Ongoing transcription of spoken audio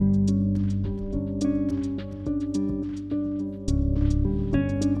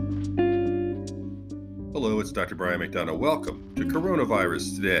is Dr. Brian McDonough. Welcome to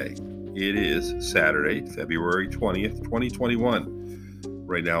Coronavirus Today. It is Saturday, February 20th, 2021.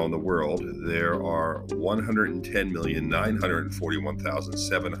 Right now in the world, there are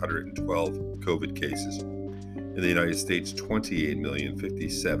 110,941,712 COVID cases. In the United States,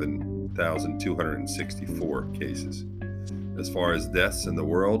 28,057,264 cases. As far as deaths in the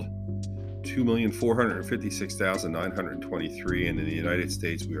world, 2,456,923, and in the United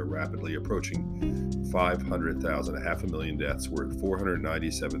States, we are rapidly approaching 500,000, 500,000 deaths. We're at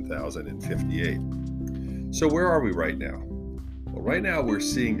 497,058. So where are we right now? Well, right now we're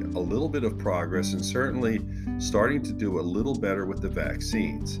seeing a little bit of progress and certainly starting to do a little better with the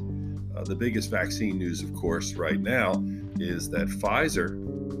vaccines. The biggest vaccine news, of course, right now is that Pfizer,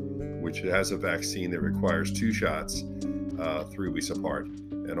 which has a vaccine that requires 2 shots 3 weeks apart,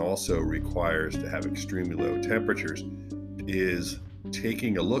 and also requires to have extremely low temperatures, is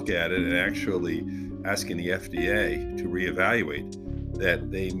taking a look at it and actually asking the FDA to reevaluate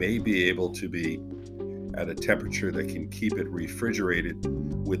that they may be able to be at a temperature that can keep it refrigerated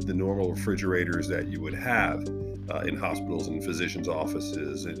with the normal refrigerators that you would have in hospitals and physicians'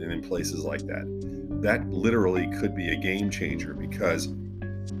 offices and in places like that. That literally could be a game changer, because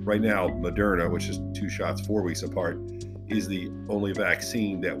right now Moderna, which is 2 shots 4 weeks apart, is the only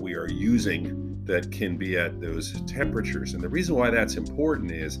vaccine that we are using that can be at those temperatures. And the reason why that's important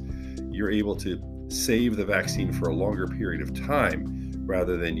is you're able to save the vaccine for a longer period of time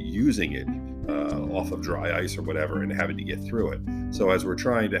rather than using it off of dry ice or whatever and having to get through it. So as we're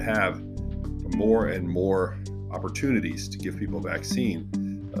trying to have more and more opportunities to give people vaccine,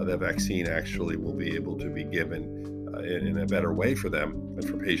 that vaccine actually will be able to be given in a better way for them and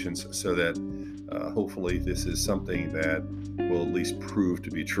for patients, so that hopefully this is something that will at least prove to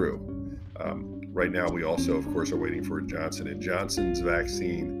be true. Right now, we also, of course, are waiting for Johnson & Johnson's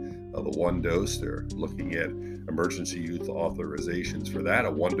vaccine, the 1 dose. They're looking at emergency use authorizations for that.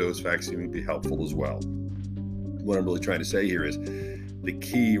 A 1-dose vaccine would be helpful as well. What I'm really trying to say here is the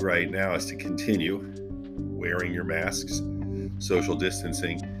key right now is to continue wearing your masks, social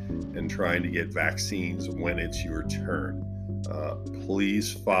distancing, and trying to get vaccines when it's your turn.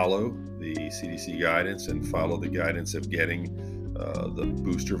 Please follow the CDC guidance and follow the guidance of getting the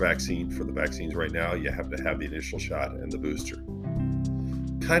booster vaccine. For the vaccines right now, you have to have the initial shot and the booster.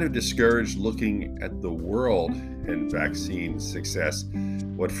 Kind of discouraged looking at the world and vaccine success.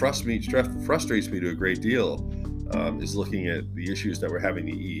 What frustrates me to a great deal is looking at the issues that we're having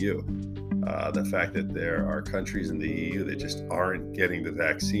in the EU. The fact that there are countries in the EU that just aren't getting the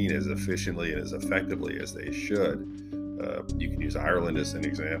vaccine as efficiently and as effectively as they should. You can use Ireland as an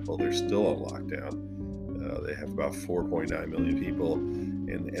example. They're still on lockdown. They have about 4.9 million people,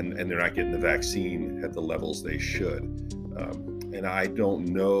 and they're not getting the vaccine at the levels they should. And I don't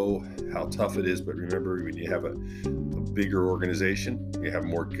know how tough it is, but remember, when you have a bigger organization, you have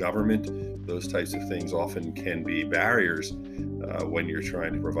more government, those types of things often can be barriers when you're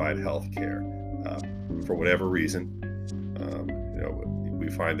trying to provide health care. For whatever reason, we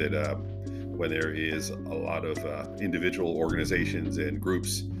find that when there is a lot of individual organizations and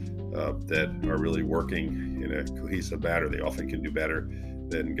groups that are really working in a cohesive manner, they often can do better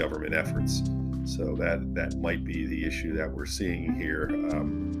than government efforts. So that might be the issue that we're seeing here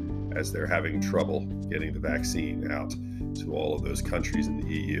as they're having trouble getting the vaccine out to all of those countries in the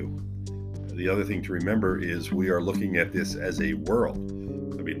EU. The other thing to remember is we are looking at this as a world.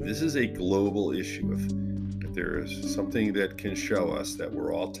 I mean, this is a global issue. If there is something that can show us that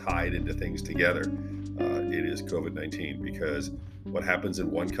we're all tied into things together, it is COVID-19, because what happens in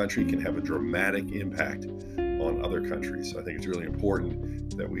one country can have a dramatic impact on other countries. So I think it's really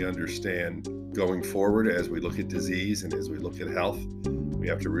important that we understand going forward, as we look at disease and as we look at health, we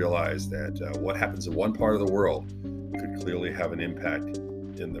have to realize that what happens in one part of the world could clearly have an impact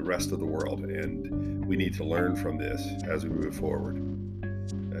in the rest of the world, and we need to learn from this as we move forward.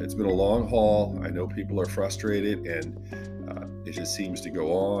 It's been a long haul. I know people are frustrated, and it just seems to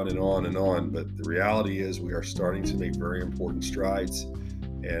go on and on and on, but the reality is we are starting to make very important strides,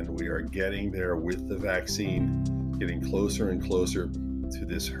 and we are getting there with the vaccine, getting closer and closer to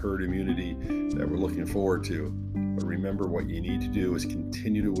this herd immunity that we're looking forward to. But remember, what you need to do is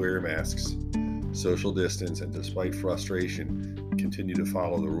continue to wear masks, social distance, and despite frustration, continue to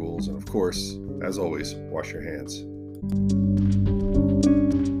follow the rules. And of course, as always, wash your hands.